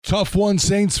Tough one,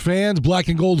 Saints fans. Black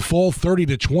and gold fall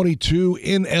 30-22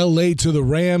 in L.A. to the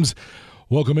Rams.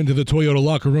 Welcome into the Toyota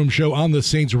Locker Room Show on the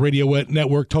Saints Radio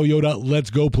Network. Toyota, let's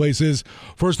go places.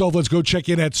 First off, let's go check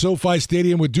in at SoFi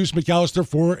Stadium with Deuce McAllister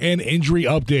for an injury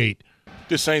update.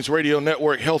 This Saints Radio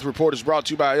Network Health Report is brought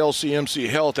to you by LCMC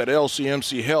Health. At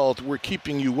LCMC Health, we're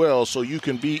keeping you well so you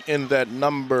can be in that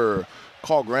number.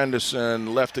 Carl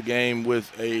Granderson left the game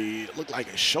with looked like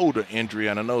a shoulder injury,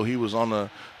 and I know he was on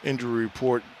the injury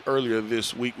report earlier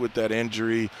this week with that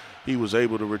injury. He was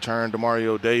able to return.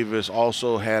 Demario Davis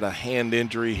also had a hand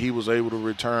injury. He was able to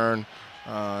return.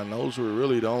 And those were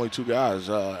really the only two guys.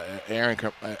 Alvin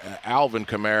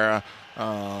Kamara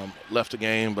left the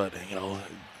game, but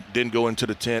didn't go into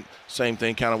the tent. Same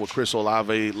thing kind of with Chris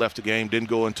Olave, left the game, didn't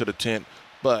go into the tent,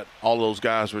 but all those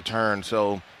guys returned.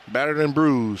 So battered and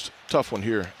bruised, tough one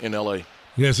here in L.A.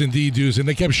 Yes, indeed, Deuce. And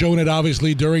they kept showing it,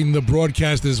 obviously, during the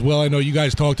broadcast as well. I know you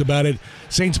guys talked about it.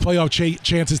 Saints playoff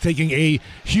chances taking a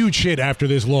huge hit after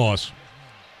this loss.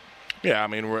 Yeah, I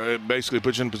mean, we're basically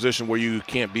put you in a position where you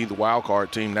can't be the wild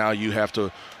card team. Now you have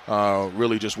to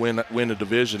really just win the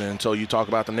division. And so you talk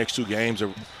about the next two games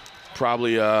are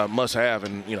probably must have,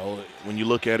 and when you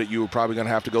look at it, you were probably going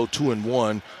to have to go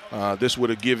 2-1. This would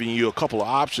have given you a couple of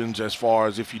options as far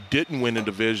as if you didn't win the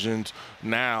divisions.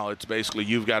 Now it's basically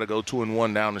you've got to go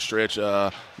 2-1 down the stretch,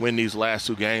 win these last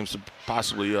two games to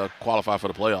possibly qualify for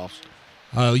the playoffs.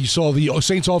 You saw the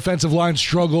Saints offensive line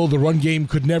struggle. The run game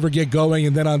could never get going,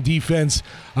 and then on defense,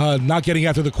 not getting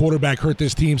after the quarterback hurt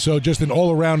this team. So just an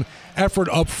all-around effort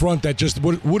up front that just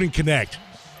wouldn't connect.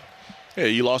 Yeah,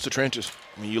 you lost the trenches.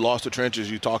 I mean, you lost the trenches.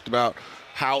 You talked about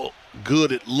how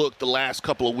good it looked the last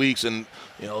couple of weeks, and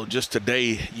just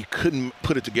today you couldn't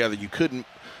put it together. You couldn't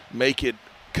make it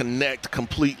connect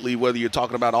completely, whether you're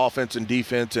talking about offense and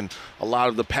defense, and a lot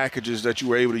of the packages that you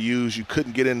were able to use, you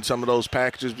couldn't get in some of those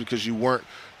packages because you weren't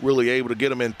really able to get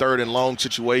them in third and long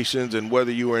situations, and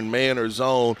whether you were in man or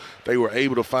zone, they were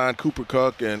able to find Cooper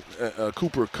Kupp and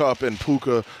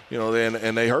Puka,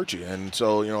 and they hurt you. And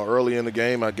so, early in the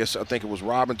game, I think it was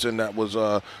Robinson that was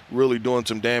really doing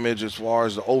some damage as far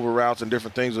as the over routes and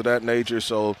different things of that nature.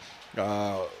 So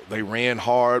they ran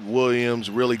hard. Williams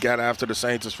really got after the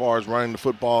Saints as far as running the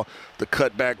football, the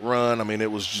cutback run. I mean,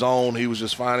 it was zone. He was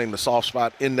just finding the soft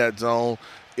spot in that zone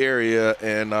area,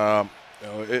 and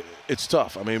it's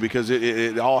tough. I mean, because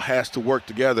it all has to work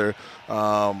together,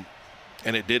 and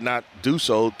it did not do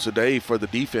so today for the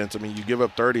defense. I mean, you give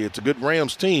up 30. It's a good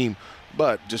Rams team,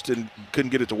 but just couldn't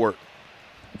get it to work.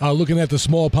 Looking at the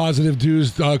small positive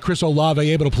dues, Chris Olave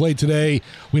able to play today.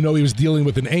 We know he was dealing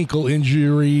with an ankle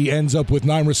injury, ends up with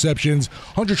 9 receptions,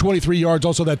 123 yards,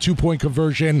 also that 2-point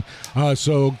conversion.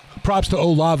 So props to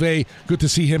Olave. Good to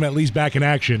see him at least back in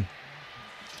action.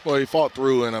 Well, he fought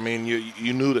through, and, I mean,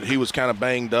 you knew that he was kind of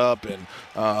banged up, and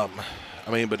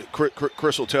but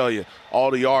Chris will tell you,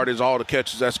 all the yardage, all the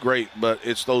catches, that's great, but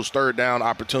it's those third down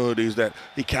opportunities that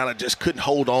he kind of just couldn't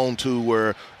hold on to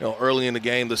where, early in the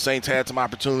game, the Saints had some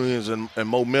opportunities and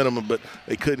momentum, but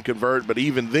they couldn't convert. But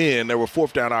even then, there were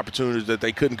fourth down opportunities that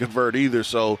they couldn't convert either.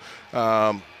 So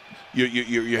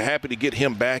you're happy to get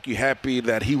him back. You're happy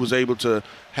that he was able to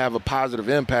have a positive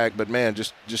impact, but, man,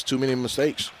 just too many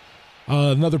mistakes.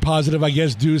 Another positive, I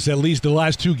guess, Deuce, at least the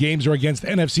last 2 games are against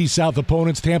NFC South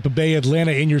opponents, Tampa Bay,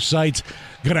 Atlanta in your sights.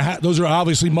 Those are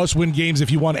obviously must-win games if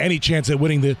you want any chance at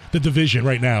winning the division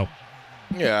right now.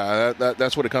 Yeah,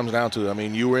 that's what it comes down to. I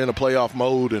mean, you were in a playoff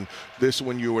mode, and this,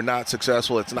 when you were not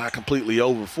successful, it's not completely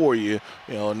over for you.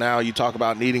 Now you talk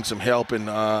about needing some help in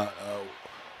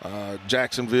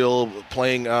Jacksonville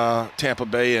playing Tampa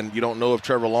Bay, and you don't know if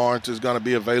Trevor Lawrence is going to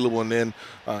be available, and then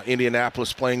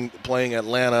Indianapolis playing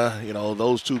Atlanta.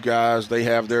 Those two guys, they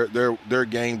have their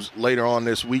games later on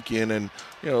this weekend, and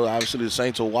obviously the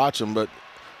Saints will watch them, but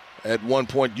at one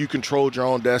point you controlled your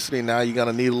own destiny. Now you're going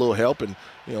to need a little help, and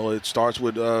it starts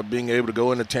with being able to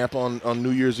go into Tampa on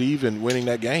New Year's Eve and winning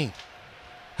that game.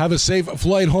 Have a safe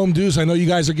flight home, Deuce. I know you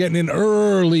guys are getting in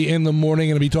early in the morning,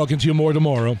 and I'll be talking to you more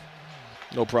tomorrow.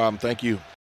 No problem. Thank you.